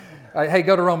Hey,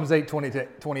 go to Romans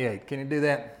 8:28. Can you do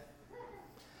that?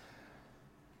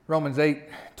 Romans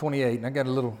 8:28. And I got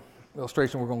a little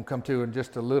illustration we're going to come to in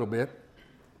just a little bit.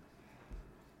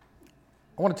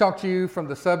 I want to talk to you from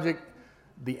the subject,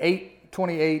 the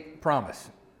 8:28 promise.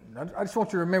 I just want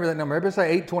you to remember that number. Everybody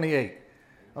say 8:28. I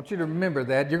want you to remember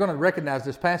that. You're going to recognize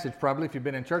this passage probably if you've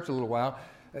been in church a little while.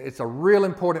 It's a real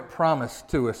important promise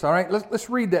to us. All right, let's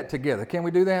read that together. Can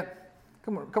we do that?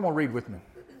 Come on, read with me.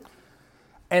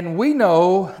 And we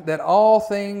know that all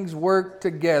things work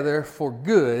together for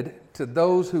good to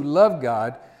those who love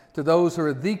God, to those who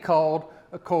are the called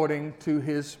according to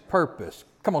His purpose.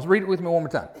 Come on, read it with me one more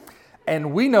time.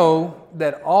 And we know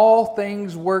that all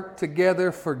things work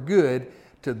together for good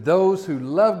to those who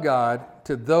love God,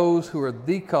 to those who are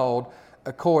the called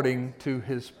according to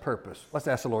His purpose. Let's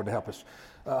ask the Lord to help us.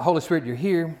 Holy Spirit, you're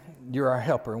here. You're our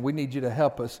helper, and we need you to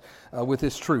help us with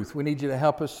this truth. We need you to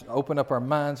help us open up our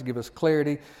minds, give us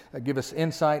clarity, give us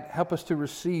insight. Help us to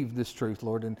receive this truth,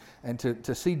 Lord, and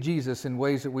to see Jesus in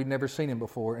ways that we've never seen Him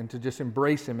before, and to just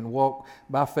embrace Him and walk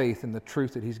by faith in the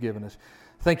truth that He's given us.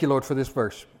 Thank you, Lord, for this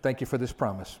verse. Thank you for this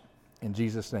promise. In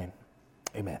Jesus' name,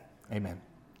 amen. Amen.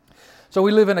 So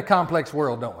we live in a complex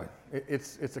world, don't we?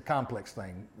 It's a complex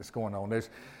thing that's going on. There's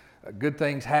good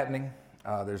things happening.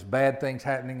 There's bad things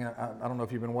happening. I don't know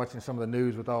if you've been watching some of the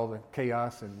news with all the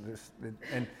chaos. And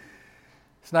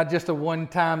it's not just a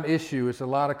one-time issue. It's a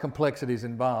lot of complexities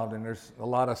involved, and there's a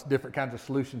lot of different kinds of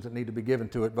solutions that need to be given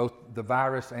to it, both the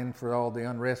virus and for all the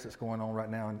unrest that's going on right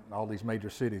now in all these major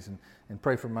cities. And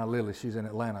pray for my Lily. She's in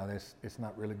Atlanta. It's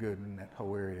not really good in that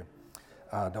whole area.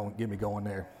 Don't get me going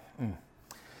there.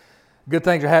 Good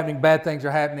things are happening. Bad things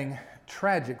are happening.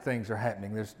 Tragic things are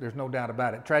happening. There's no doubt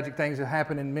about it. Tragic things have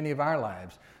happened in many of our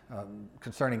lives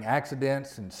concerning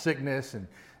accidents and sickness and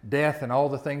death and all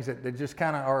the things that just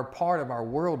kind of are a part of our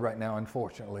world right now,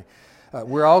 unfortunately.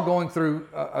 We're all going through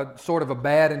a sort of a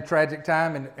bad and tragic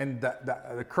time, and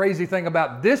the crazy thing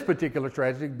about this particular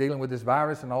tragedy, dealing with this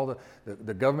virus and all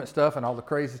the government stuff and all the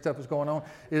crazy stuff that's going on,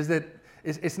 is that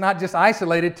it's not just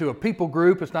isolated to a people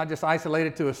group. It's not just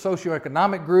isolated to a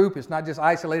socioeconomic group. It's not just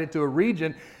isolated to a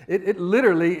region. It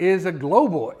literally is a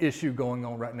global issue going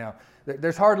on right now.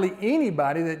 There's hardly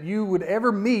anybody that you would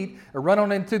ever meet or run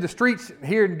on into the streets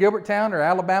here in Gilbertown or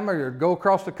Alabama or go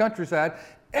across the countryside.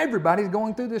 Everybody's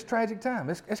going through this tragic time.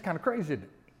 It's kind of crazy, isn't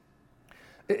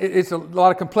it? It's a lot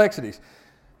of complexities.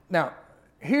 Now,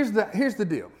 here's the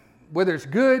deal. Whether it's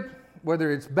good,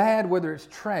 whether it's bad, whether it's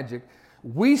tragic,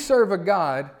 we serve a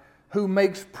God who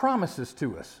makes promises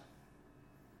to us.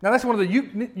 Now, that's one of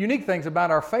the unique things about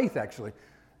our faith, actually,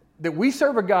 that we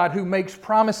serve a God who makes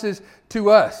promises to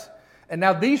us. And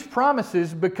now these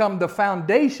promises become the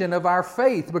foundation of our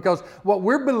faith, because what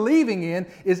we're believing in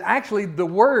is actually the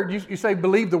Word. You say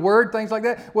believe the Word, things like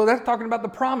that. Well, that's talking about the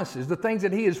promises, the things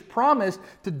that He has promised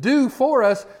to do for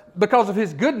us because of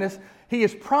His goodness. He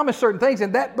has promised certain things,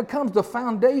 and that becomes the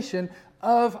foundation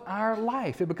of our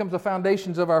life. It becomes the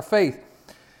foundations of our faith.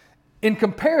 In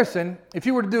comparison, if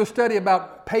you were to do a study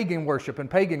about pagan worship and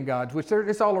pagan gods, which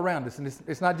it's all around us, and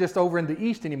it's not just over in the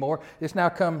East anymore, it's now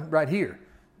come right here,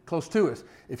 close to us.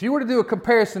 If you were to do a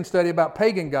comparison study about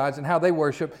pagan gods and how they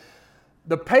worship,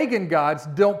 the pagan gods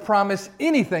don't promise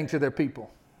anything to their people.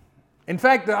 In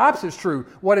fact, the opposite is true.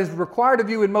 What is required of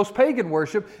you in most pagan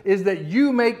worship is that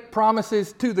you make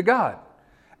promises to the god,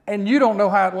 and you don't know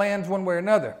how it lands one way or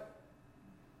another.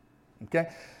 Okay?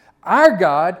 Our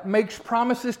God makes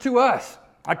promises to us.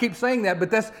 I keep saying that,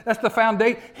 but that's the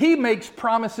foundation. He makes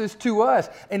promises to us,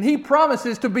 and He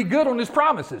promises to be good on His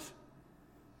promises.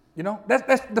 You know,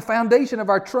 that's the foundation of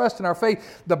our trust and our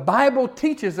faith. The Bible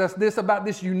teaches us this about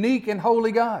this unique and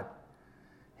holy God.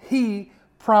 He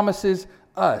promises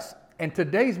us. And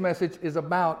today's message is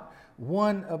about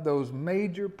one of those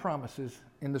major promises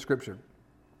in the Scripture.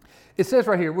 It says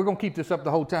right here, we're going to keep this up the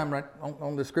whole time right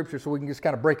on the Scripture so we can just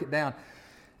kind of break it down.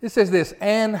 It says this,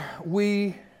 and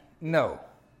we know.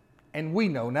 And we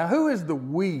know. Now, who is the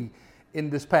we in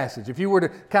this passage? If you were to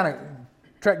kind of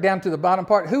track down to the bottom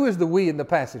part, who is the we in the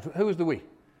passage? Who is the we?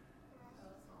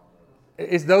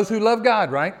 It's those who love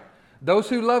God, right? Those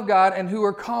who love God and who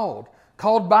are called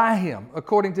by Him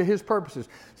according to His purposes.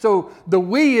 So the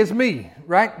we is me,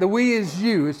 right? The we is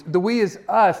you. The we is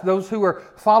us, those who are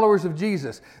followers of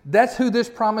Jesus. That's who this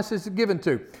promise is given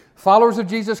to. Followers of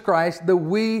Jesus Christ, the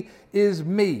we is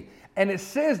me. And it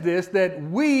says this, that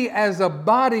we as a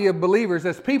body of believers,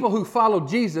 as people who follow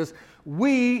Jesus,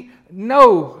 we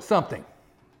know something.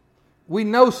 We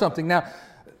know something. Now,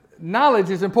 knowledge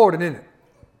is important, isn't it?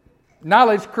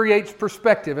 Knowledge creates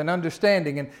perspective and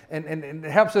understanding and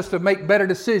helps us to make better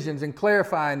decisions and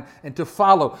clarify and to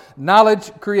follow.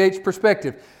 Knowledge creates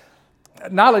perspective.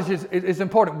 knowledge is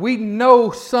important. We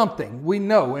know something. We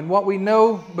know. And what we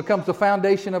know becomes the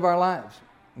foundation of our lives.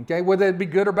 Okay? Whether it be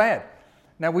good or bad.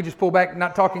 Now, we just pull back,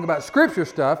 not talking about Scripture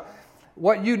stuff.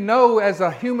 What you know as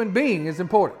a human being is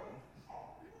important.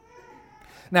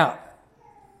 Now,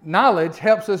 knowledge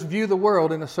helps us view the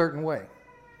world in a certain way.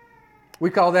 We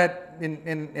call that,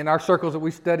 in our circles that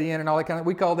we study in and all that kind of,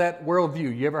 we call that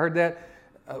worldview. You ever heard that?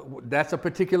 That's a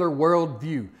particular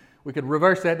worldview. We could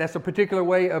reverse that. That's a particular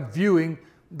way of viewing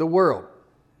the world.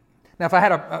 Now, if I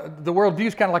had the worldview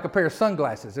is kind of like a pair of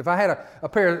sunglasses. If I had a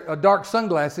pair of dark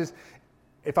sunglasses,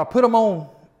 if I put them on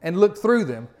and looked through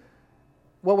them,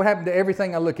 what would happen to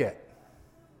everything I look at?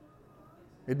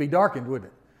 It'd be darkened,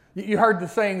 wouldn't it? You heard the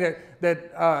saying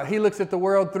that he looks at the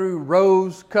world through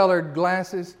rose-colored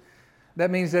glasses. That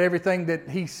means that everything that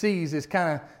he sees is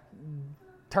kind of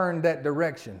turned that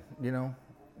direction, you know.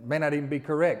 May not even be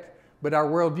correct, but our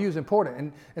worldview is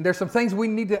important. And there's some things we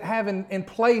need to have in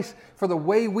place for the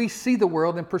way we see the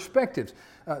world and perspectives.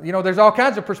 There's all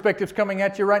kinds of perspectives coming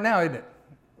at you right now, isn't it?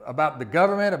 About the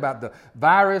government, about the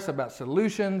virus, about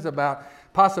solutions, about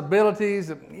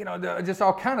possibilities, just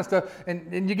all kind of stuff.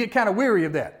 And you get kind of weary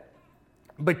of that.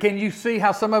 But can you see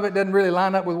how some of it doesn't really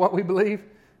line up with what we believe?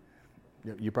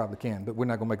 You probably can, but we're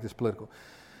not going to make this political.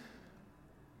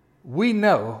 We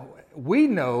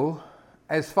know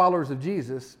as followers of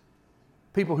Jesus,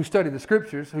 people who study the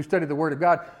Scriptures, who study the Word of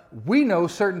God, we know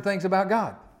certain things about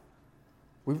God.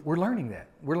 We're learning that.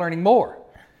 We're learning more.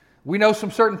 We know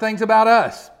some certain things about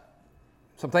us,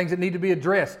 some things that need to be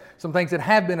addressed, some things that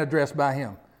have been addressed by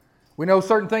Him. We know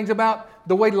certain things about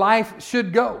the way life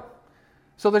should go.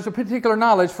 So there's a particular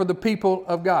knowledge for the people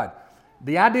of God.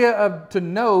 The idea of to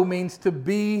know means to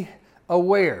be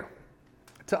aware,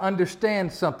 to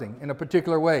understand something in a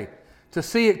particular way, to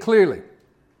see it clearly.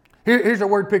 Here's a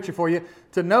word picture for you.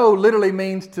 To know literally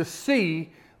means to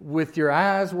see with your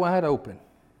eyes wide open.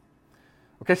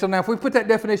 Okay, so now if we put that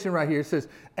definition right here, it says,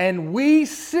 and we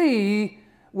see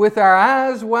with our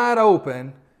eyes wide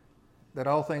open that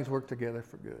all things work together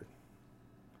for good.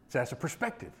 So that's a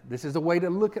perspective. This is a way to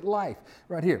look at life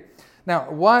right here.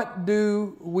 Now, what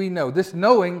do we know? This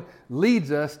knowing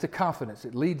leads us to confidence.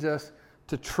 It leads us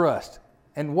to trust.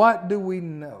 And what do we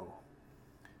know?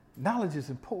 Knowledge is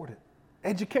important.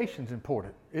 Education is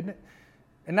important, isn't it?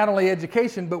 And not only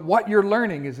education, but what you're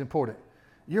learning is important.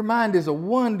 Your mind is a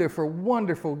wonderful,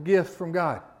 wonderful gift from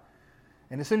God.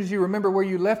 And as soon as you remember where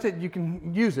you left it, you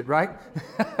can use it, right?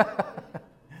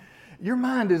 Your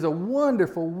mind is a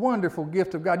wonderful, wonderful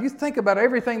gift of God. You think about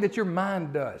everything that your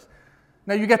mind does.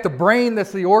 Now, you got the brain,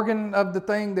 that's the organ of the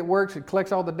thing that works. It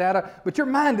collects all the data. But your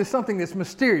mind is something that's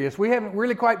mysterious. We haven't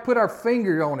really quite put our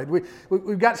finger on it.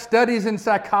 We've got studies in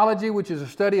psychology, which is a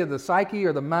study of the psyche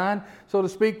or the mind, so to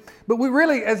speak. But we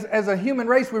really, as a human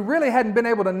race, we really hadn't been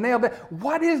able to nail that.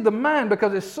 What is the mind?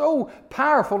 Because it's so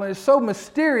powerful and it's so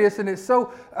mysterious and it's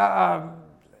so,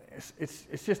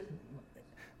 it's just,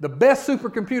 the best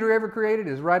supercomputer ever created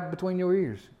is right between your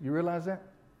ears. You realize that?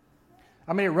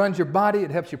 I mean, it runs your body. It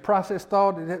helps you process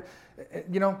thought. And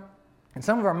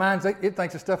some of our minds, it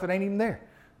thinks of stuff that ain't even there,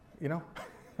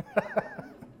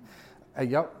 Hey,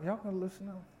 y'all gonna listen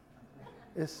up?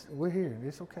 We're here.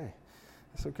 It's okay.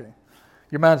 It's okay.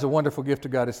 Your mind's a wonderful gift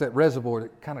of God. It's that reservoir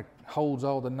that kind of holds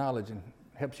all the knowledge and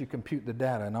helps you compute the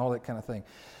data and all that kind of thing.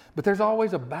 But there's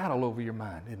always a battle over your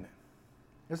mind, isn't it?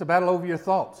 There's a battle over your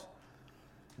thoughts.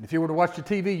 And if you were to watch the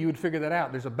TV, you would figure that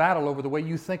out. There's a battle over the way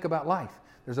you think about life.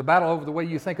 There's a battle over the way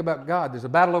you think about God. There's a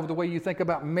battle over the way you think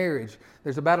about marriage.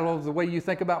 There's a battle over the way you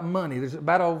think about money. There's a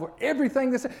battle over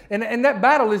everything. And that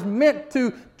battle is meant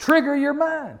to trigger your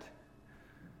mind.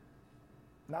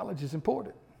 Knowledge is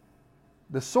important.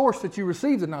 The source that you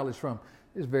receive the knowledge from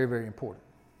is very, very important.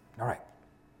 All right.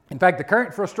 In fact, the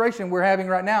current frustration we're having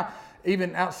right now,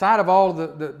 even outside of all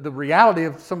the reality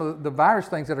of some of the virus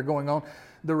things that are going on,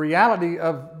 the reality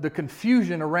of the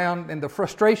confusion around and the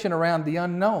frustration around the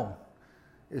unknown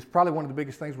is probably one of the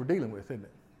biggest things we're dealing with, isn't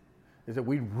it? Is that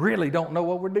we really don't know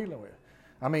what we're dealing with.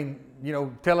 I mean,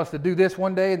 tell us to do this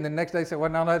one day, and the next day say, well,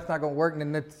 no, that's not going to work.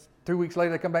 And then 2 weeks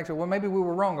later, they come back and say, well, maybe we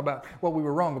were wrong about what we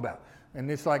were wrong about.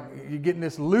 And it's like you get in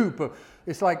this loop of,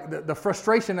 it's like the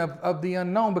frustration of the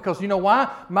unknown, because you know why?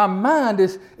 My mind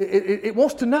it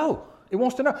wants to know. It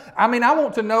wants to know. I mean, I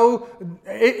want to know,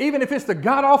 even if it's the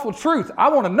god-awful truth, I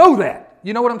want to know that.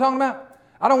 You know what I'm talking about?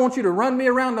 I don't want you to run me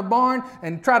around the barn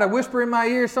and try to whisper in my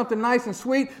ear something nice and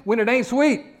sweet when it ain't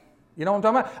sweet. You know what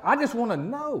I'm talking about? I just want to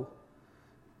know.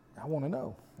 I want to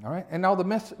know. All right? And all the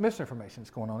misinformation that's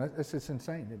going on. It's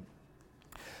insane, isn't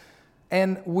it?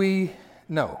 And we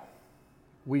know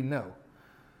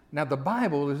Now, the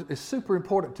Bible is super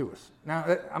important to us.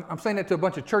 Now, I'm saying that to a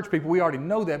bunch of church people. We already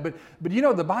know that. But you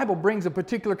know, the Bible brings a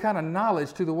particular kind of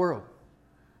knowledge to the world,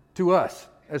 to us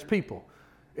as people.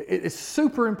 It's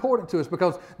super important to us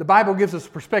because the Bible gives us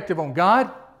perspective on God.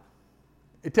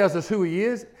 It tells us who He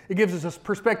is. It gives us a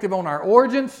perspective on our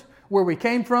origins, where we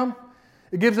came from.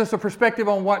 It gives us a perspective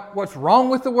on what's wrong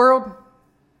with the world,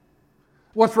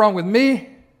 what's wrong with me.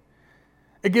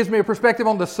 It gives me a perspective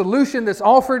on the solution that's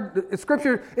offered.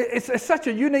 Scripture, it's such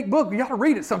a unique book. You ought to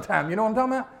read it sometime. You know what I'm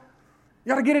talking about?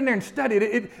 You ought to get in there and study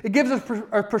it. It gives us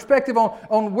a perspective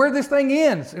on where this thing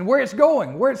ends and where it's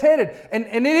going, where it's headed. And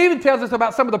it even tells us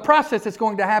about some of the process that's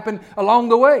going to happen along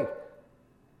the way.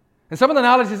 And some of the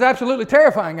knowledge is absolutely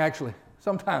terrifying, actually,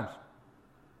 sometimes.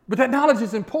 But that knowledge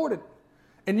is important.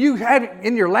 And you have it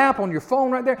in your lap, on your phone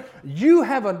right there. You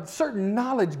have a certain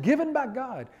knowledge given by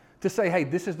God to say, hey,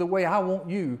 this is the way I want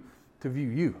you to view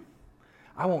you.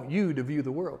 I want you to view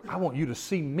the world. I want you to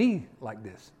see me like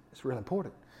this. It's really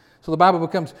important. So the Bible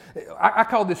becomes, I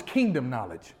call this kingdom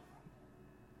knowledge.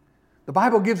 The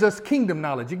Bible gives us kingdom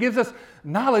knowledge. It gives us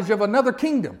knowledge of another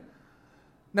kingdom.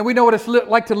 Now we know what it's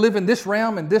like to live in this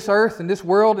realm and this earth and this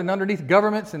world and underneath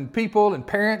governments and people and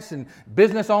parents and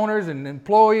business owners and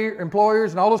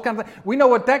employers and all those kinds of things. We know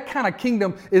what that kind of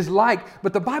kingdom is like,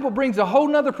 but the Bible brings a whole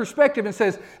nother perspective and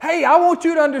says, hey, I want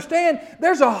you to understand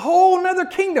there's a whole nother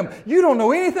kingdom you don't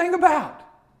know anything about.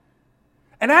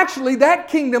 And actually that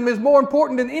kingdom is more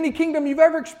important than any kingdom you've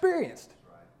ever experienced.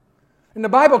 And the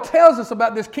Bible tells us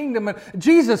about this kingdom and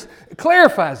Jesus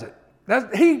clarifies it.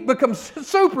 He becomes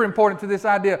super important to this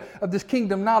idea of this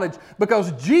kingdom knowledge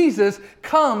because Jesus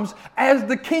comes as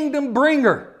the kingdom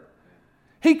bringer.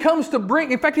 He comes to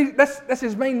bring, in fact, that's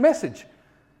his main message.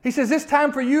 He says, it's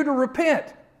time for you to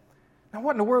repent. Now,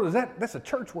 what in the world is that? That's a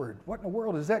church word. What in the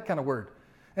world is that kind of word?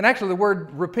 And actually, the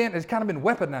word repent has kind of been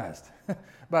weaponized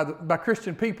by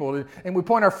Christian people. And we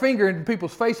point our finger into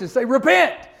people's faces and say,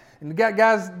 repent! And you got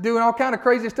guys doing all kind of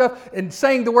crazy stuff and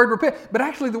saying the word repent. But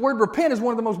actually the word repent is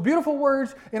one of the most beautiful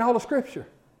words in all of Scripture.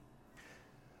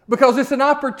 Because it's an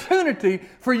opportunity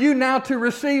for you now to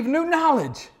receive new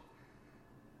knowledge.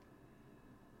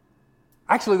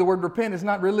 Actually the word repent is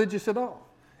not religious at all.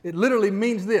 It literally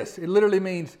means this. It literally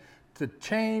means to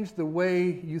change the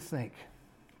way you think.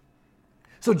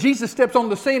 So Jesus steps on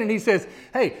the scene and He says,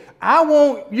 hey, I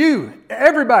want you,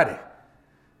 everybody,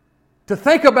 to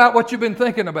think about what you've been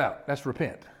thinking about. That's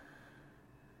repent.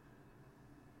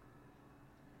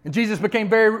 And Jesus became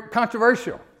very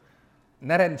controversial. And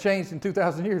that hadn't changed in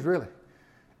 2,000 years, really.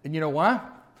 And you know why?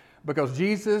 Because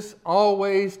Jesus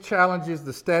always challenges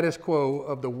the status quo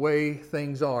of the way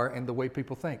things are and the way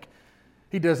people think.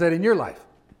 He does that in your life.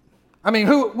 I mean,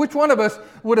 which one of us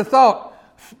would have thought,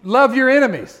 love your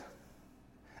enemies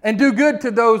and do good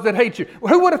to those that hate you?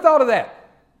 Who would have thought of that?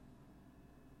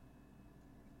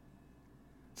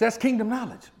 So that's kingdom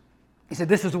knowledge. He said,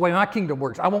 this is the way my kingdom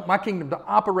works. I want my kingdom to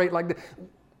operate like this.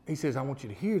 He says, I want you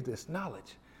to hear this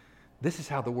knowledge. This is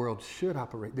how the world should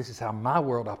operate. This is how my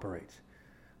world operates.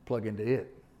 Plug into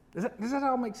it. Does that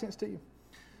all make sense to you?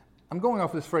 I'm going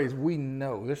off this phrase, we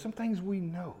know. There's some things we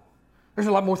know. There's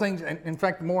a lot more things. In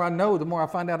fact, the more I know, the more I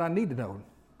find out I need to know.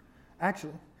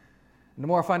 Actually. And the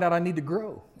more I find out I need to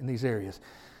grow in these areas.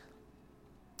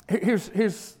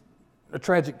 Here's a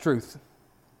tragic truth.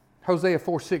 Hosea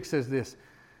 4:6 says this.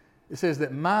 It says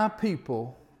that my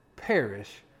people perish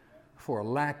for a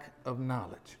lack of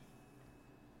knowledge.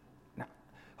 Now,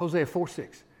 Hosea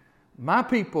 4:6. My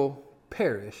people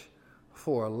perish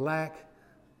for a lack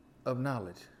of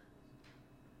knowledge.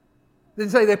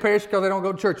 Didn't say they perish because they don't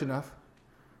go to church enough.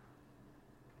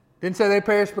 Didn't say they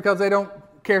perish because they don't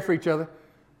care for each other.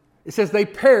 It says they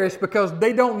perish because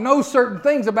they don't know certain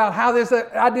things about how this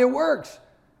idea works.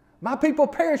 My people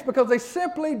perish because they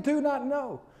simply do not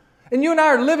know. And you and I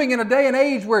are living in a day and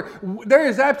age where there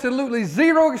is absolutely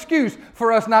zero excuse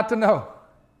for us not to know.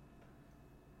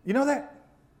 You know that?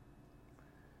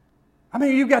 I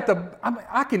mean,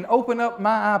 I can open up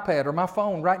my iPad or my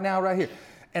phone right now, right here,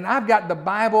 and I've got the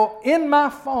Bible in my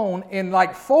phone in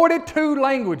like 42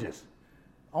 languages.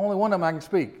 Only one of them I can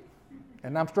speak.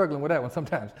 And I'm struggling with that one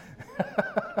sometimes.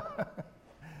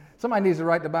 Somebody needs to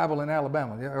write the Bible in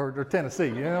Alabama or Tennessee.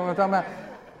 You know what I'm talking about?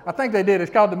 I think they did.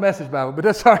 It's called the Message Bible, but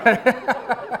that's all right.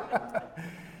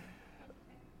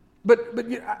 But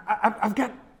you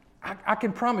know, I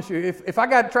can promise you, if I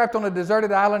got trapped on a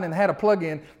deserted island and had a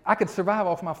plug-in, I could survive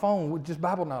off my phone with just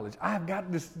Bible knowledge. I've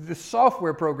got this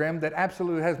software program that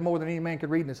absolutely has more than any man could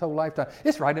read in his whole lifetime.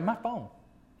 It's right in my phone.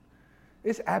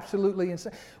 It's absolutely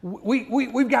insane.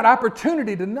 We've got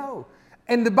opportunity to know.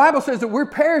 And the Bible says that we're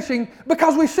perishing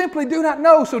because we simply do not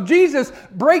know. So Jesus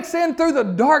breaks in through the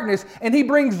darkness and he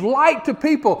brings light to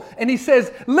people. And he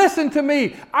says, listen to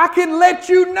me. I can let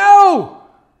you know.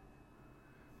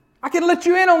 I can let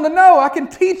you in on the know. I can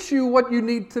teach you what you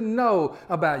need to know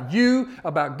about you,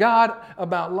 about God,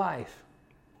 about life.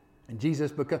 And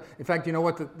Jesus, in fact, you know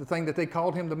what the thing that they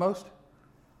called him the most?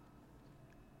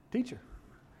 Teacher.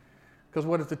 Because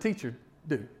what does the teacher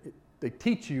do? They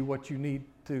teach you what you need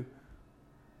to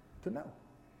know.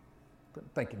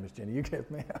 Thank you, Miss Jenny. You get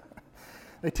me.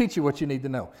 They teach you what you need to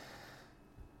know.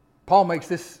 Paul makes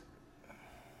this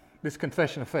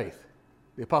confession of faith.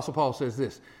 The Apostle Paul says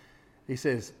this. He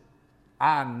says,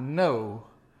 I know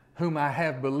whom I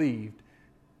have believed,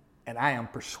 and I am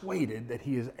persuaded that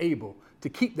he is able to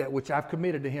keep that which I've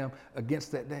committed to him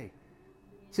against that day.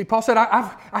 See, Paul said,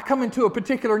 I come into a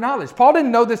particular knowledge. Paul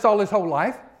didn't know this all his whole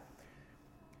life.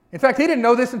 In fact, he didn't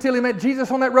know this until he met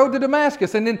Jesus on that road to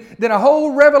Damascus. And then a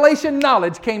whole revelation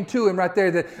knowledge came to him right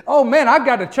there that, oh man, I've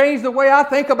got to change the way I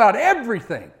think about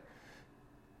everything.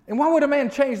 And why would a man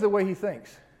change the way he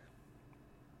thinks?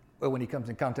 Well, when he comes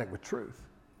in contact with truth.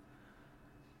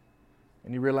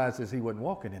 And he realizes he wasn't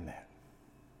walking in that.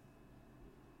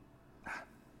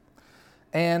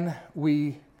 And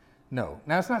we know.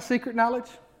 Now, it's not secret knowledge.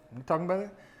 I'm talking about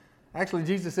that. Actually,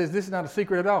 Jesus says this is not a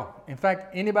secret at all. In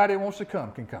fact, anybody that wants to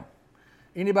come can come.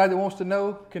 Anybody that wants to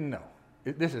know can know.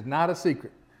 This is not a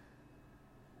secret.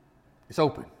 It's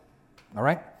open. All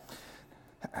right?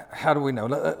 How do we know?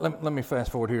 Let me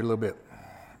fast forward here a little bit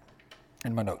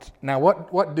in my notes. Now,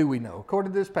 what do we know?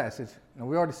 According to this passage, now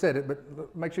we already said it,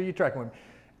 but make sure you're tracking with me.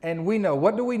 And we know.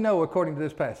 What do we know according to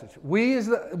this passage? We as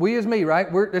me, right?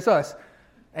 It's us.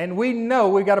 And we know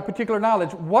we've got a particular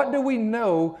knowledge. What do we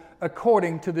know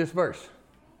according to this verse?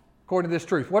 According to this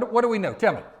truth. What do we know?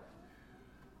 Tell me.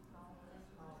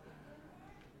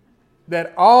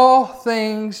 That all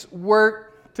things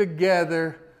work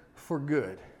together for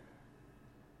good.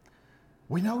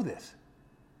 We know this.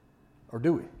 Or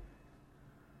do we?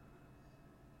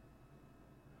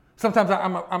 Sometimes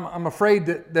I'm afraid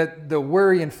that the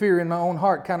worry and fear in my own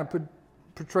heart kind of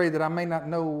portray that I may not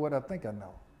know what I think I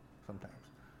know sometimes.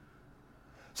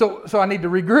 So I need to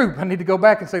regroup. I need to go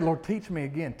back and say, Lord, teach me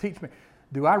again. Teach me.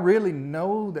 Do I really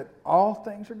know that all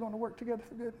things are going to work together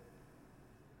for good?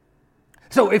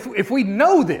 So if we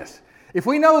know this, if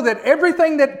we know that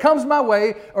everything that comes my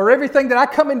way or everything that I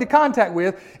come into contact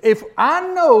with, if I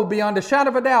know beyond a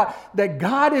shadow of a doubt that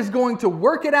God is going to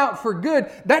work it out for good,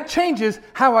 that changes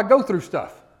how I go through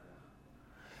stuff.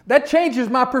 That changes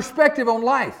my perspective on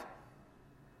life.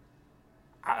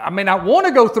 I may not want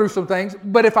to go through some things,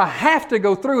 but if I have to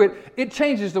go through it, it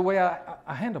changes the way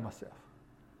I handle myself.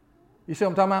 You see what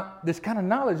I'm talking about? This kind of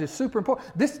knowledge is super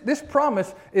important. This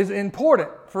promise is important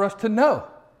for us to know.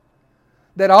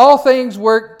 That all things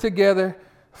work together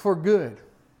for good.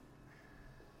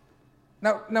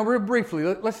 Now real briefly,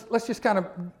 let's just kind of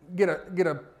get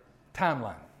a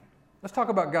timeline. Let's talk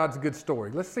about God's good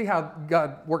story. Let's see how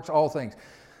God works all things.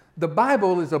 The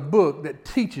Bible is a book that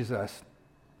teaches us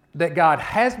that God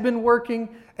has been working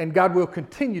and God will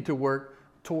continue to work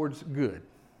towards good.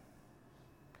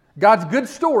 God's good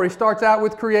story starts out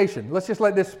with creation. Let's just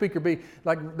let this speaker be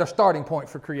like the starting point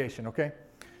for creation, okay?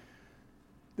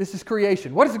 This is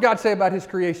creation. What does God say about his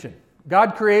creation?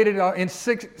 God created in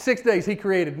six days he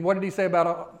created. And what did he say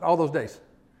about all those days?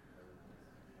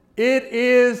 It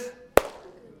is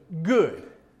good.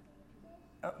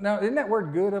 Now, isn't that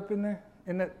word good up in there?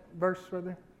 In that verse right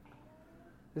there?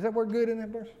 Is that word good in that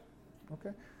verse?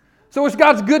 Okay. So it's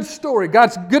God's good story.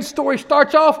 God's good story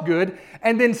starts off good,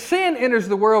 and then sin enters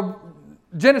the world,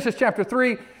 Genesis chapter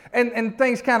 3, and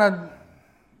things kind of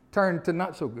turn to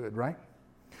not so good, right?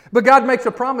 But God makes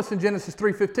a promise in Genesis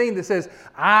 3:15 that says,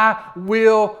 I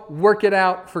will work it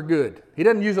out for good. He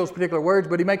doesn't use those particular words,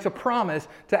 but he makes a promise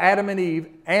to Adam and Eve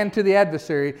and to the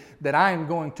adversary that I am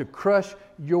going to crush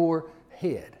your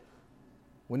head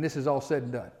when this is all said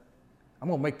and done. I'm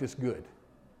going to make this good.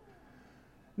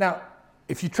 Now,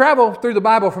 if you travel through the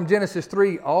Bible from Genesis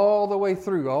 3 all the way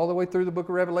through the book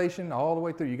of Revelation, all the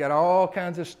way through, you got all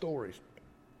kinds of stories.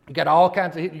 You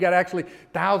got actually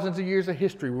thousands of years of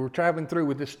history we're traveling through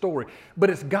with this story. But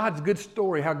it's God's good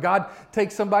story, how God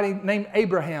takes somebody named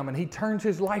Abraham and he turns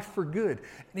his life for good.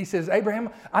 And he says, Abraham,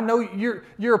 I know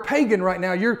you're a pagan right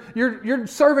now. You're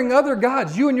serving other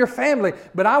gods, you and your family.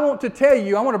 But I want to tell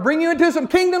you, I want to bring you into some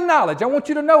kingdom knowledge. I want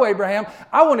you to know, Abraham,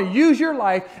 I want to use your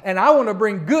life and I want to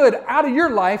bring good out of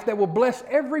your life that will bless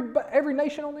every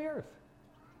nation on the earth.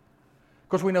 Of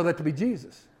course, we know that to be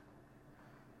Jesus.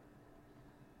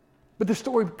 But the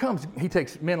story comes, he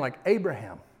takes men like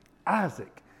Abraham,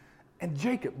 Isaac, And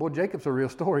Jacob, boy, Jacob's a real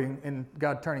story in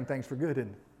God turning things for good, isn't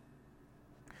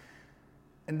it?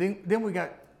 And then we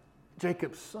got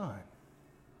Jacob's son,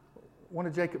 one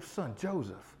of Jacob's sons,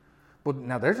 Joseph. Well,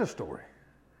 now there's a story.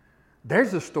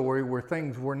 There's a story where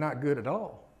things were not good at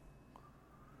all.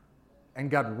 And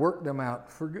God worked them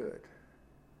out for good.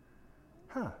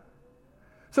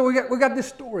 So we got this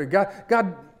story.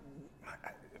 God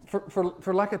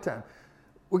for lack of time,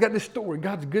 we got this story,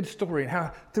 God's good story, and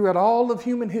how throughout all of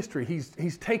human history,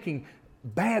 He's taking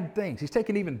bad things. He's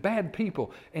taking even bad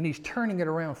people, and He's turning it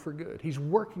around for good. He's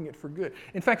working it for good.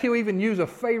 In fact, He'll even use a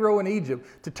Pharaoh in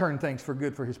Egypt to turn things for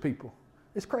good for His people.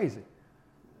 It's crazy.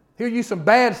 He'll use some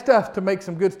bad stuff to make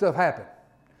some good stuff happen.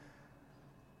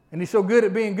 And He's so good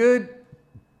at being good.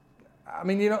 I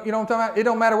mean, you know what I'm talking about? It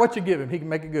don't matter what you give Him, He can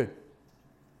make it good.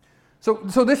 So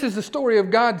this is the story of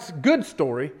God's good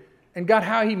story, and God,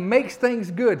 how He makes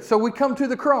things good. So we come to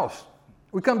the cross.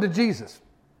 We come to Jesus.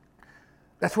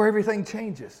 That's where everything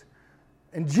changes.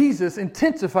 And Jesus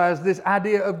intensifies this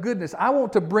idea of goodness. I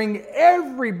want to bring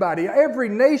everybody, every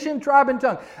nation, tribe, and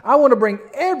tongue. I want to bring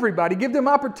everybody, give them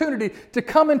opportunity to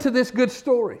come into this good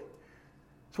story.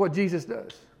 That's what Jesus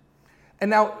does. And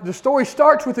now the story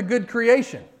starts with a good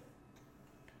creation.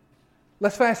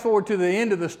 Let's fast forward to the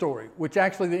end of the story, which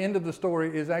actually the end of the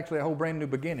story is actually a whole brand new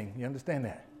beginning. You understand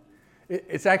that?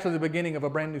 It's actually the beginning of a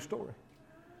brand new story.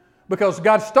 Because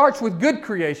God starts with good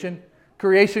creation,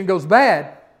 creation goes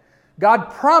bad.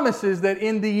 God promises that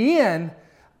in the end,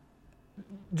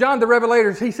 John the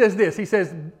Revelator, he says this, he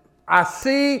says, I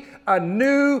see a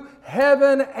new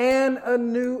heaven and a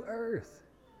new earth.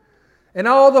 And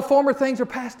all the former things are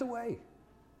passed away.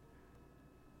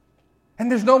 And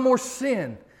there's no more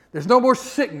sin. There's no more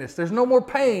sickness. There's no more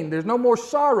pain. There's no more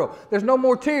sorrow. There's no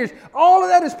more tears. All of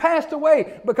that has passed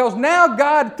away because now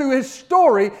God, through His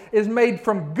story, is made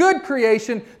from good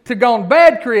creation to gone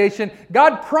bad creation.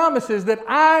 God promises that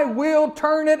I will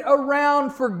turn it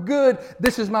around for good.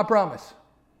 This is my promise.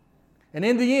 And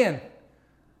in the end,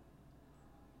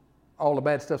 all the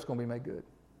bad stuff's going to be made good.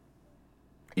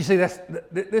 You see,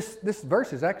 this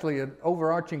verse is actually an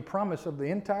overarching promise of the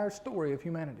entire story of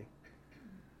humanity.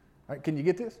 All right, can you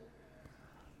get this?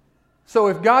 So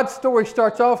if God's story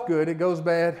starts off good, it goes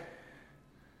bad.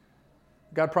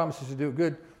 God promises to do it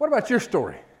good. What about your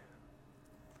story?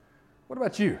 What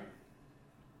about you?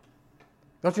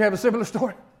 Don't you have a similar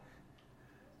story?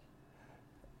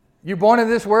 You're born in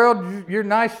this world, you're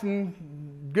nice and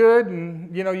good,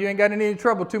 and you ain't got any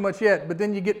trouble too much yet, but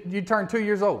then you turn 2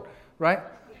 years old, right?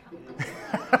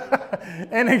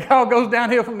 And it all goes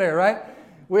downhill from there, right?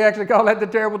 We actually call that the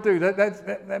terrible two.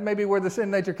 That may be where the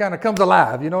sin nature kind of comes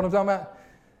alive. You know what I'm talking about?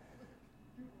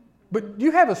 But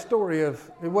you have a story of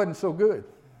it wasn't so good,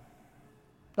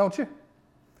 don't you?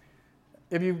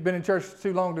 Have you been in church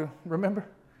too long to remember?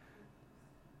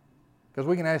 Because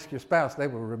we can ask your spouse, they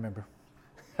will remember.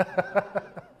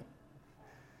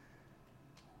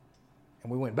 And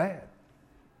we went bad.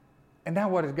 And now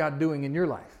what is God doing in your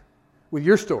life with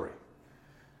your story?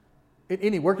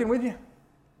 Isn't He working with you?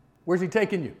 Where's He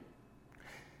taking you?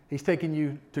 He's taking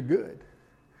you to good.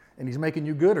 And He's making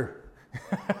you gooder.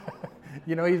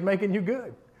 He's making you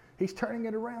good. He's turning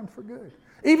it around for good.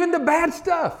 Even the bad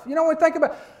stuff. When we think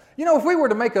about, if we were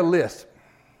to make a list,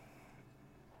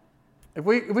 if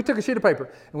we took a sheet of paper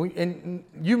and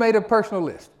you made a personal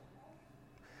list,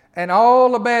 and all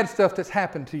the bad stuff that's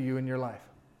happened to you in your life,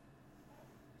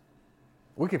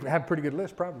 we could have a pretty good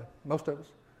list, probably, most of us.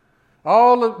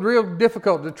 All the real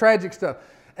difficult, the tragic stuff.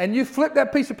 And you flip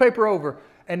that piece of paper over,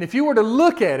 and if you were to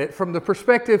look at it from the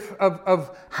perspective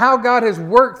of how God has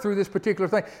worked through this particular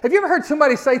thing. Have you ever heard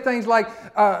somebody say things like,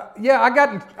 I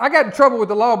got in trouble with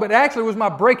the law, but it actually was my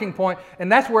breaking point,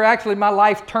 and that's where actually my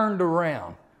life turned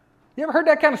around. You ever heard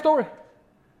that kind of story?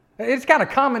 It's kind of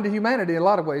common to humanity in a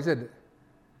lot of ways, isn't it?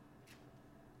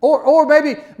 Or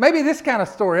maybe this kind of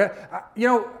story.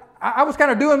 I was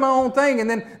kind of doing my own thing, and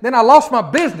then I lost my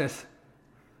business.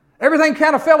 Everything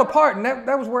kind of fell apart, and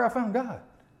that was where I found God.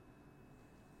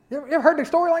 You ever heard a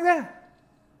story like that?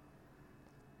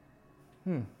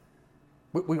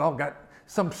 We all got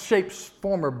some shape,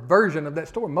 form, or version of that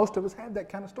story. Most of us have that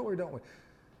kind of story, don't we?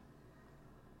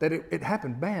 That it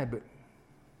happened bad, but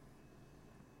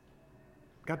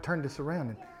God turned this around,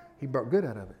 and He brought good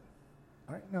out of it.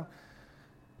 All right? Now,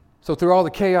 so through all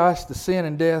the chaos, the sin,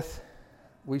 and death,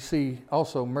 we see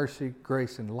also mercy,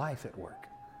 grace, and life at work.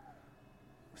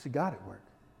 We see God at work.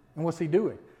 And what's He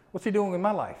doing? What's He doing in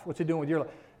my life? What's He doing with your life?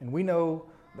 And we know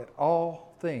that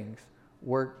all things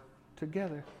work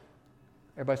together.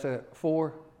 Everybody say that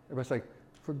for. Everybody say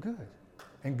for good.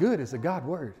 And good is a God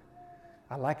word.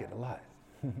 I like it a lot.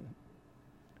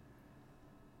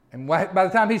 And by the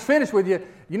time he's finished with you,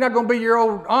 you're not going to be your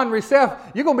old ornery self.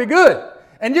 You're going to be good.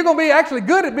 And you're going to be actually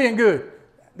good at being good.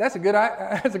 That's a good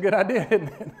idea, isn't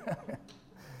it?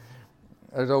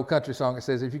 There's an old country song that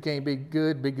says, if you can't be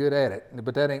good at it.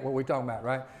 But that ain't what we're talking about,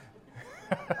 right?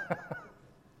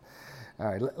 All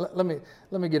right, let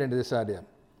me get into this idea.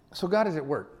 So God is at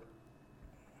work.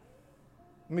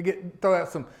 Let me throw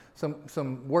out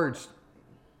some words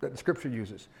that the Scripture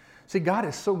uses. See, God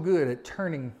is so good at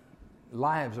turning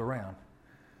lives around,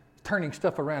 turning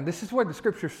stuff around. This is what the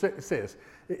Scripture says.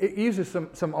 It uses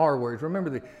some R words. Remember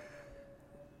the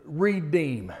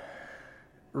redeem,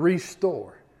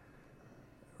 restore,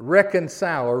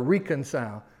 reconcile or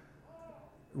reconcile,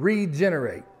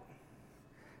 regenerate,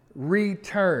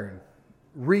 return,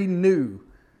 renew,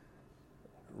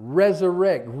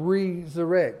 resurrect.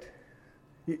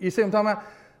 You see what I'm talking about?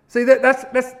 See,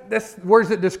 that's words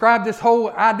that describe this whole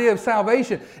idea of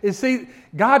salvation. Is, see,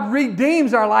 God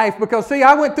redeems our life because, see,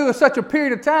 I went through such a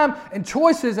period of time and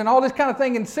choices and all this kind of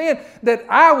thing in sin that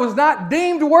I was not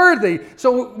deemed worthy.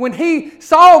 So when He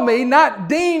saw me not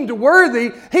deemed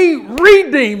worthy, He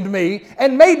redeemed me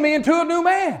and made me into a new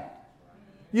man.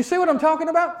 You see what I'm talking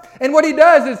about? And what He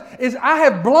does is I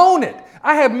have blown it.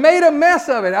 I have made a mess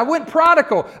of it. I went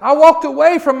prodigal. I walked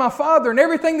away from my Father and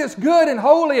everything that's good and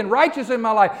holy and righteous in my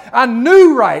life. I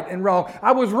knew right and wrong.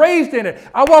 I was raised in it.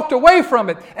 I walked away from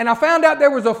it. And I found out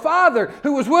there was a Father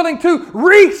who was willing to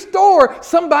restore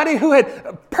somebody who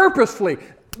had purposefully,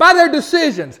 by their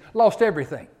decisions, lost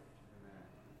everything.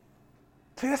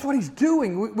 See, that's what He's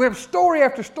doing. We have story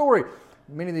after story.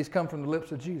 Many of these come from the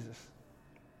lips of Jesus.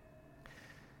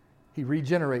 He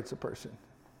regenerates a person.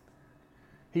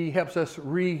 He helps us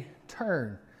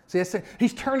return. See,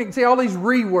 He's turning. See, all these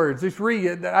words.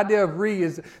 The idea of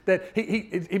is that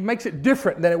He makes it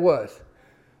different than it was.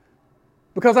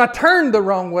 Because I turned the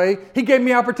wrong way, He gave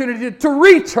me opportunity to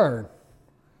return.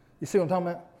 You see what I'm talking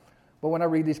about? But when I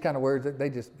read these kind of words, they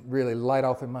just really light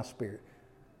off in my spirit.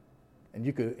 And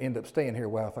you could end up staying here a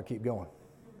while if I keep going.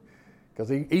 Because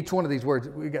each one of these words,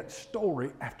 we got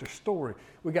story after story.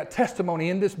 We got testimony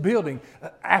in this building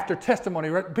after testimony.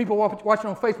 Right? People watching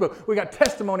on Facebook, we got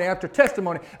testimony after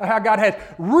testimony of how God has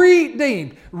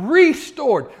redeemed,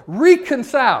 restored,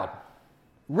 reconciled,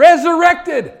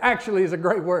 resurrected, actually is a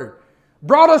great word,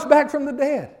 brought us back from the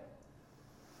dead.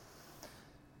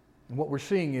 And what we're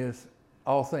seeing is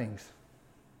all things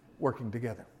working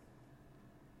together.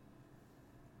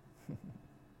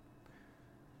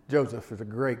 Joseph is a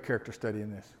great character study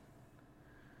in this.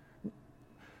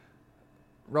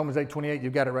 Romans 8:28,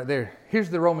 you've got it right there. Here's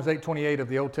the Romans 8:28 of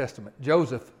the Old Testament.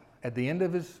 Joseph, at the end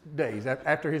of his days,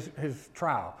 after his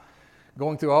trial,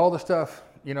 going through all the stuff,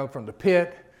 from the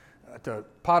pit to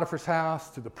Potiphar's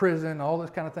house to the prison, all those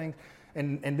kind of things,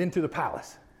 and then to the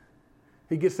palace.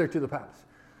 He gets there to the palace.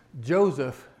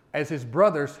 Joseph, as his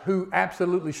brothers, who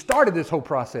absolutely started this whole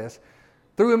process,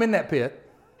 threw him in that pit,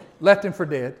 left him for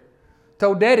dead,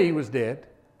 told Daddy he was dead.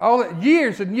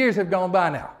 Years and years have gone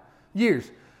by now. Years.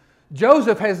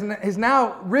 Joseph has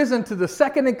now risen to the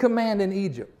second in command in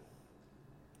Egypt.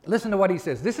 Listen to what he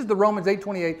says. This is the Romans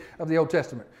 8:28 of the Old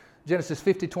Testament. Genesis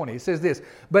 50:20. It says this,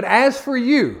 but as for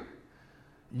you,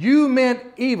 you meant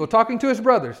evil. Talking to his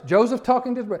brothers. Joseph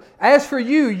talking to his brothers. As for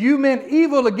you, you meant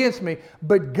evil against me,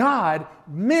 but God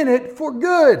meant it for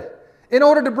good, in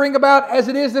order to bring about, as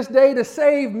it is this day, to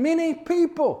save many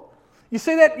people. You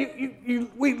see that?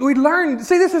 We learn.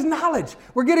 See, this is knowledge.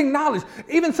 We're getting knowledge.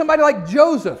 Even somebody like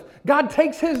Joseph, God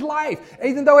takes his life,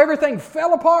 even though everything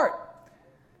fell apart.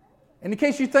 And in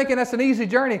case you're thinking that's an easy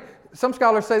journey, some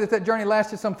scholars say that journey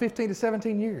lasted some 15 to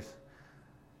 17 years.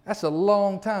 That's a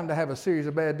long time to have a series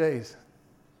of bad days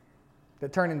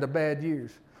that turn into bad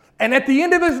years. And at the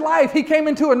end of his life, he came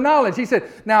into a knowledge. He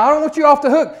said, now, I don't want you off the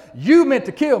hook. You meant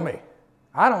to kill me.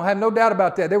 I don't have no doubt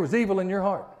about that. There was evil in your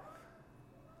heart.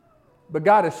 But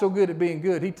God is so good at being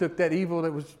good, He took that evil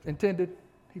that was intended,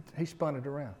 He spun it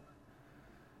around.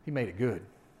 He made it good.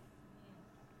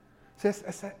 So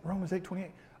that's that Romans 8:28.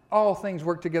 All things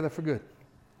work together for good.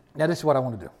 Now this is what I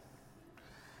want to do.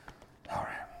 All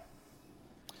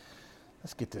right.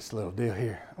 Let's get this little deal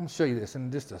here. I'm going to show you this in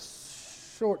just a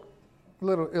short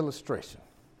little illustration.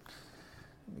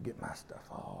 Let me get my stuff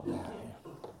all down here.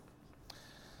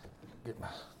 Get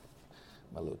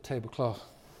my little tablecloth.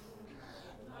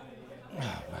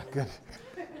 Oh, my goodness.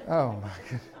 Oh, my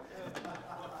goodness.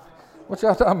 What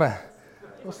y'all talking about?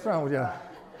 What's wrong with y'all?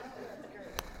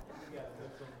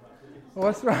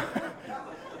 What's wrong?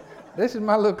 This is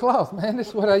my little cloth, man. This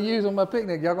is what I use on my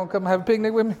picnic. Y'all going to come have a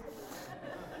picnic with me?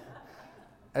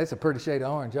 It's a pretty shade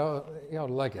of orange. Y'all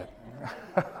like it.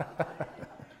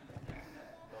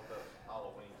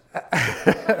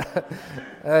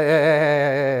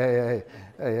 Hey.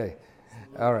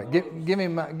 All right, give me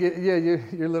my. Yeah,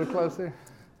 you're a little close there.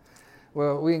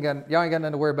 Well, y'all ain't got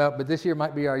nothing to worry about, but this year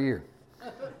might be our year.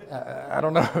 I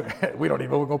don't know. We don't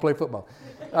even know we're going to play football.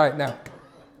 All right,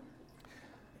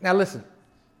 now listen.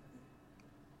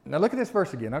 Now look at this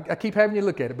verse again. I keep having you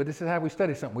look at it, but this is how we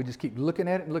study something. We just keep looking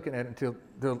at it and looking at it until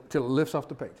it lifts off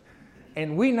the page.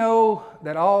 And we know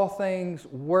that all things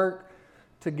work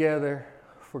together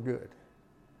for good.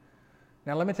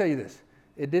 Now let me tell you this.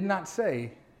 It did not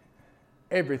say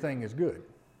everything is good.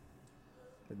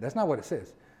 That's not what it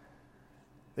says.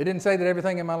 It didn't say that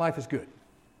everything in my life is good.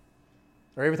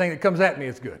 Or everything that comes at me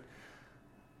is good.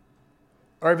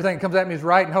 Or everything that comes at me is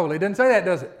right and holy. It doesn't say that,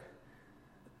 does it?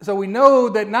 So we know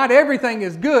that not everything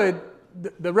is good.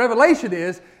 The revelation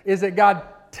is that God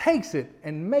takes it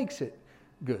and makes it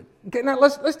good. Okay, now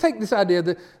let's take this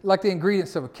idea like the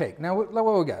ingredients of a cake. Now what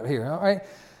we got here? All right,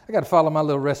 I got to follow my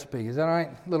little recipe. Is that all right?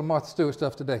 A little Martha Stewart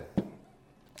stuff today.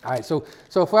 All right. So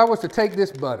if I was to take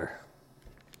this butter,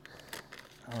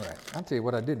 all right. I'll tell you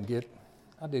what I didn't get.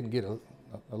 I didn't get a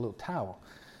little towel.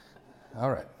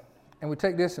 All right. And we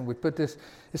take this and we put this.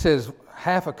 It says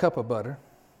half a cup of butter.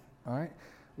 All right.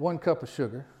 1 cup of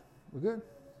sugar. We good?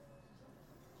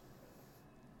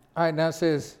 All right, now it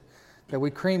says that we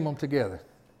cream them together.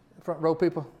 Front row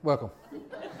people, welcome.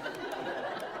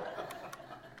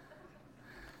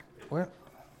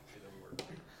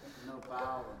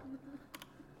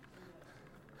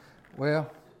 Well,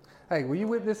 hey, will you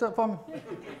whip this up for me?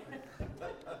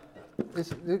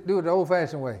 Do it the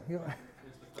old-fashioned way.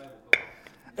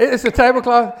 It's a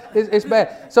tablecloth. It's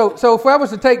bad. So if I was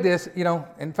to take this,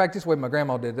 in fact, this is what my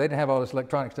grandma did. They didn't have all this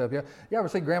electronic stuff. You ever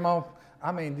see grandma?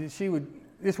 I mean, this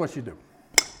is what she'd do.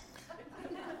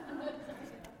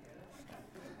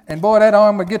 And boy, that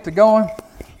arm would get to going.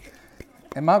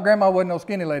 And my grandma wasn't no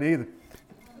skinny lady either.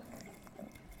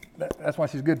 That's why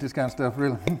she's good at this kind of stuff,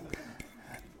 really.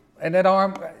 And that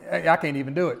arm, I can't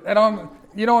even do it. That arm,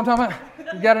 you know what I'm talking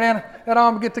about? You got it down, that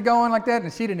arm would get to going like that,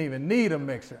 and she didn't even need a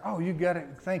mixer. Oh, you got it.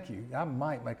 Thank you. I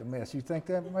might make a mess. You think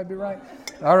that might be right?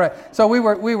 All right. So we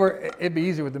were. It'd be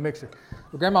easier with the mixer.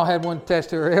 But Grandma had one attached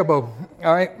to her elbow.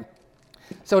 All right.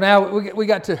 So now we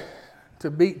got to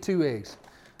beat 2 eggs.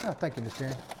 Oh, thank you, Miss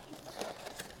Sharon.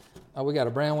 Oh, we got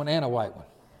a brown one and a white one.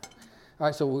 All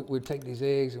right. So we'd take these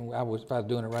eggs, and if I was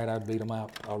doing it right, I'd beat them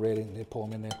out already, and then pour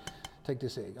them in there. Take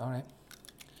this egg. All right.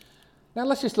 Now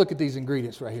let's just look at these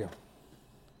ingredients right here.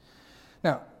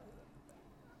 Now,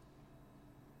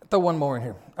 throw one more in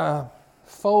here.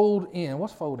 Fold in.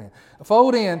 What's fold in?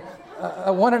 Fold in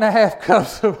 1.5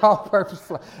 cups of all-purpose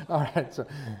flour. All right.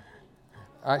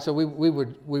 So we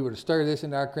would stir this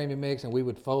into our creamy mix, and we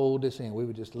would fold this in. We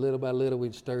would just little by little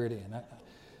we'd stir it in.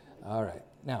 All right.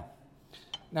 Now,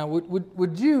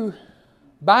 would you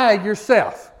by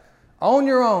yourself, on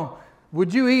your own,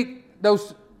 would you eat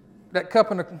that cup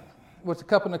and what's a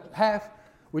cup and a half?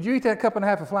 Would you eat that cup and a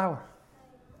half of flour?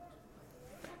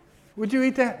 Would you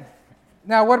eat that?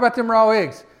 Now, what about them raw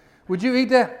eggs? Would you eat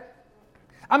that?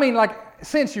 I mean, like,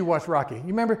 since you watched Rocky, you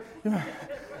remember?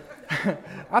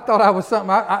 I thought I was something.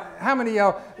 How many of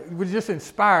y'all were just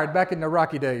inspired back in the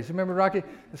Rocky days? You remember Rocky,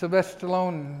 Sylvester Stallone,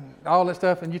 and all that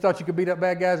stuff, and you thought you could beat up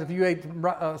bad guys if you ate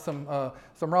some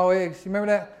raw eggs? You remember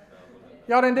that?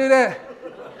 Y'all didn't do that?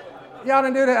 Y'all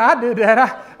didn't do that? I did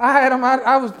that. I had them.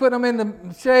 I was putting them in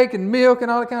the shake and milk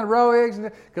and all that kind of raw eggs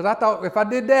because I thought if I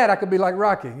did that, I could be like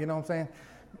Rocky. You know what I'm saying?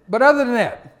 But other than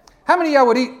that, how many of y'all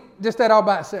would eat just that all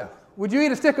by itself? Would you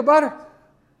eat a stick of butter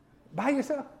by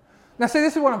yourself? Now, see,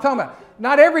 this is what I'm talking about.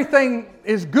 Not everything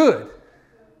is good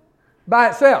by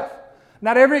itself.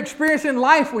 Not every experience in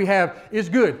life we have is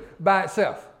good by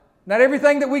itself. Not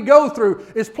everything that we go through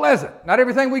is pleasant. Not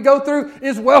everything we go through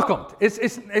is welcomed.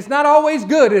 It's not always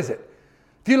good, is it?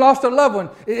 If you lost a loved one,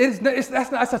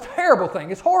 that's a terrible thing.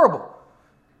 It's horrible.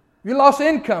 You lost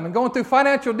income and going through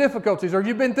financial difficulties, or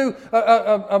you've been through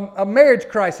a marriage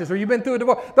crisis, or you've been through a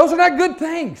divorce. Those are not good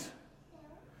things.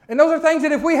 And those are things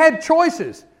that if we had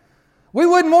choices, we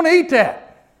wouldn't want to eat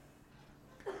that.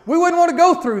 We wouldn't want to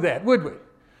go through that, would we?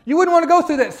 You wouldn't want to go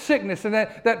through that sickness and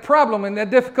that problem and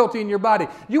that difficulty in your body.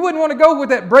 You wouldn't want to go with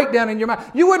that breakdown in your mind.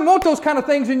 You wouldn't want those kind of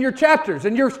things in your chapters,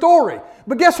 in your story.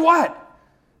 But guess what?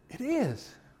 It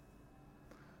is.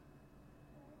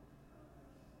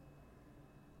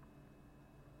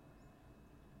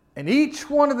 And each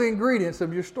one of the ingredients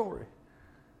of your story,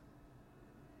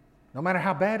 no matter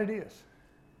how bad it is,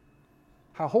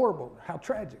 how horrible, how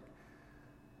tragic,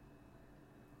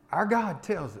 our God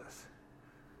tells us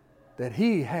that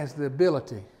He has the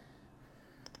ability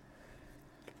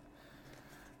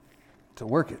to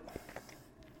work it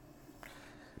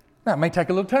Now, it may take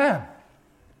a little time.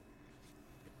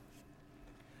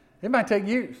 It might take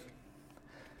years.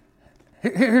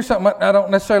 Here's something I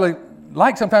don't necessarily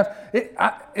like sometimes.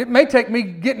 It may take me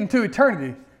getting to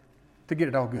eternity to get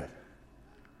it all good.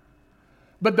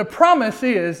 But the promise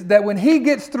is that when he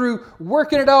gets through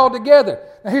working it all together,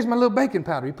 now here's my little baking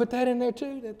powder. You put that in there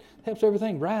too? That helps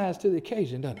everything rise to the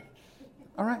occasion, doesn't it?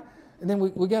 All right? And then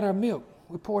we got our milk.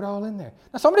 We pour it all in there.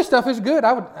 Now some of this stuff is good.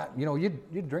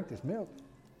 You'd drink this milk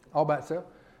all by itself.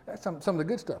 That's some of the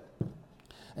good stuff.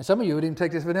 And some of you would even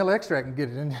take this vanilla extract and get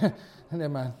it in. Never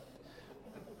mind.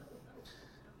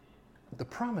 The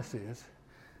promise is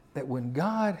that when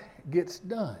God gets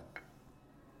done,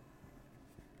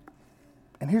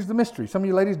 and here's the mystery. Some of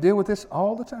you ladies deal with this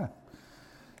all the time.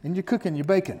 And you're cooking, you're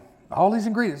baking, all these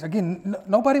ingredients. Again,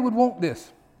 nobody would want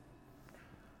this.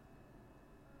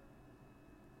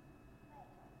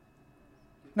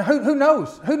 Now, who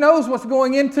knows? Who knows what's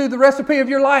going into the recipe of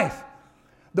your life?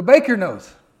 The baker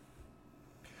knows.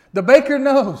 The baker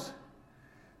knows.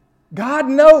 God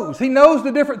knows. He knows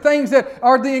the different things that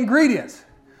are the ingredients.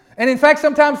 And in fact,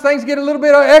 sometimes things get a little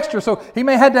bit extra, so he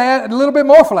may have to add a little bit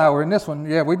more flour in this one.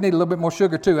 Yeah, we'd need a little bit more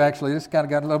sugar too, actually. This kind of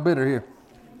got a little bitter here.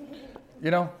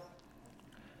 You know?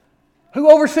 Who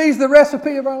oversees the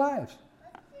recipe of our lives?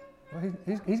 Well,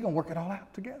 he's going to work it all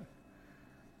out together.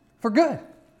 For good.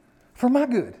 For my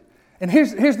good. And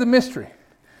here's the mystery.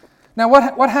 Now,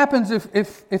 what happens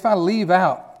if I leave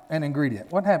out an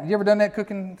ingredient? What happens? You ever done that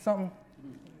cooking something?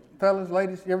 Fellas,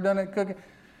 ladies, you ever done that cooking?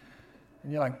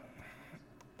 And you're like,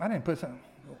 I didn't put something.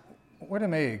 Where are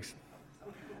them eggs?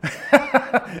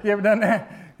 You ever done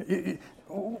that?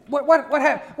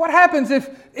 What happens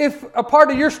if a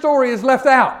part of your story is left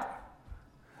out?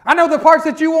 I know the parts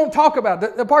that you won't talk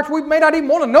about, the parts we may not even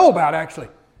want to know about, actually.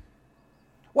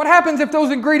 What happens if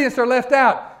those ingredients are left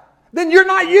out? Then you're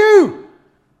not you.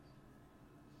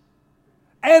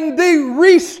 And the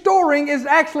restoring is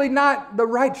actually not the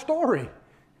right story.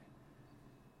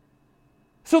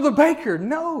 So the baker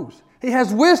knows. He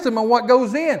has wisdom on what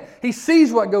goes in. He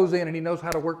sees what goes in and he knows how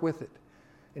to work with it.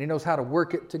 And he knows how to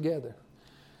work it together.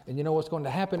 And you know what's going to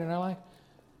happen in our life?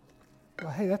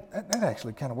 Well, hey, that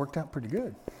actually kind of worked out pretty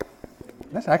good.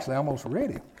 That's actually almost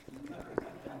ready.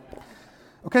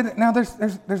 Okay, now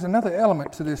there's another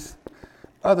element to this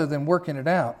other than working it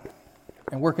out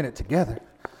and working it together.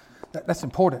 That's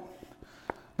important.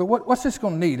 But what's this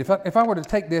going to need? If I were to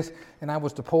take this and I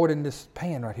was to pour it in this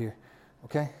pan right here,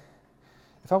 okay?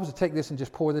 If I was to take this and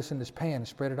just pour this in this pan and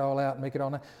spread it all out and make it all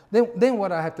nice, then what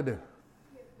do I have to do?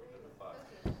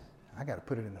 I got to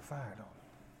put it in the fire, don't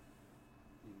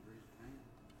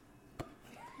I?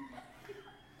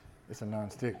 It's a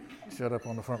non-stick. Shut up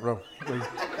on the front row, please.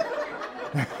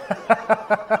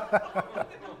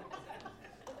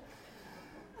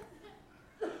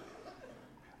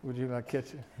 Would you like to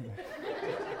catch it? You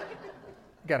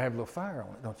got to have a little fire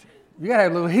on it, don't you? You got to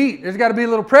have a little heat. There's got to be a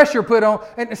little pressure put on.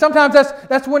 And sometimes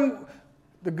that's when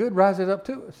the good rises up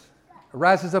to us. It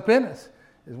rises up in us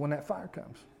is when that fire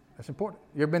comes. That's important.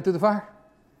 You ever been through the fire?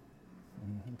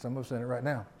 Mm-hmm. Some of us in it right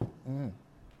now. Mm-hmm.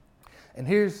 And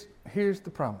here's the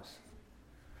promise.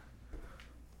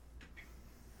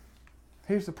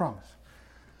 Here's the promise.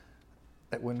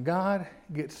 That when God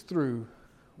gets through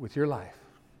with your life,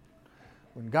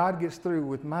 when God gets through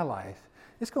with my life,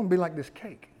 it's going to be like this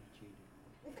cake.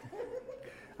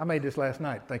 I made this last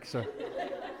night. Thank you, sir.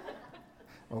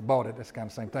 Well, bought it. That's kind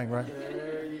of the same thing, right?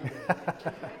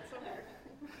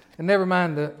 And never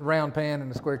mind the round pan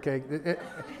and the square cake. It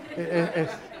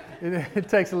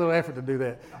takes a little effort to do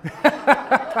that.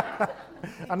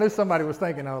 I knew somebody was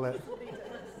thinking all that.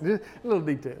 Just little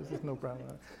details. There's no problem.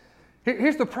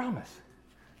 Here's the promise.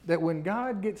 That when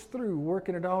God gets through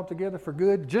working it all together for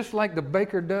good, just like the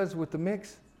baker does with the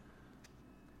mix,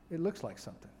 it looks like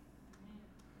something.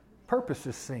 Purpose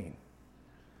is seen.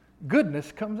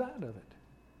 Goodness comes out of it.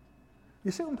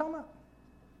 You see what I'm talking about?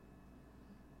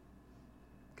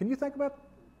 Can you think about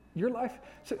your life?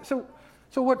 So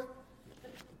what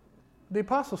the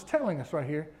apostle's telling us right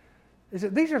here is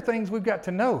that these are things we've got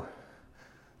to know.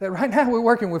 That right now we're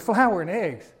working with flour and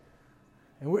eggs.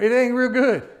 And it ain't real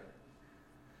good.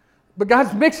 But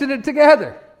God's mixing it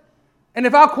together. And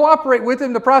if I'll cooperate with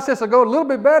Him, the process will go a little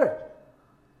bit better.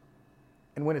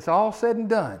 And when it's all said and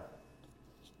done,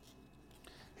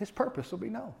 His purpose will be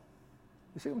known.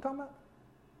 You see what I'm talking about?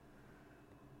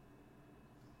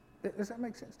 Does that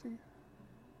make sense to you?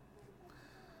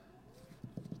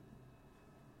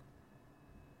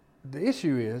 The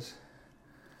issue is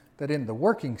that in the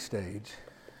working stage,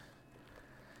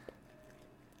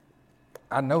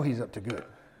 I know He's up to good.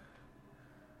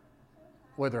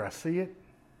 Whether I see it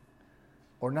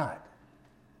or not.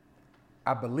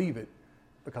 I believe it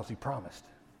because he promised.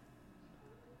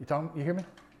 You hear me?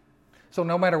 So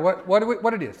no matter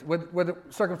what it is, whether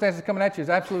circumstances coming at you is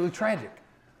absolutely tragic,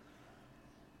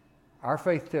 our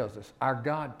faith tells us, our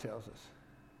God tells us,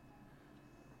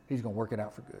 he's going to work it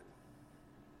out for good.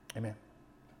 Amen.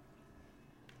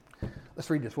 Let's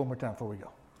read this one more time before we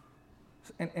go.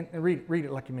 And read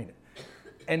it like you mean it.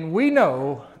 And we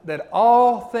know that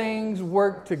all things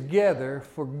work together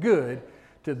for good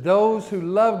to those who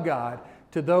love God,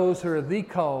 to those who are the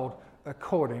called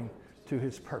according to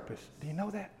his purpose. Do you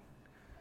know that?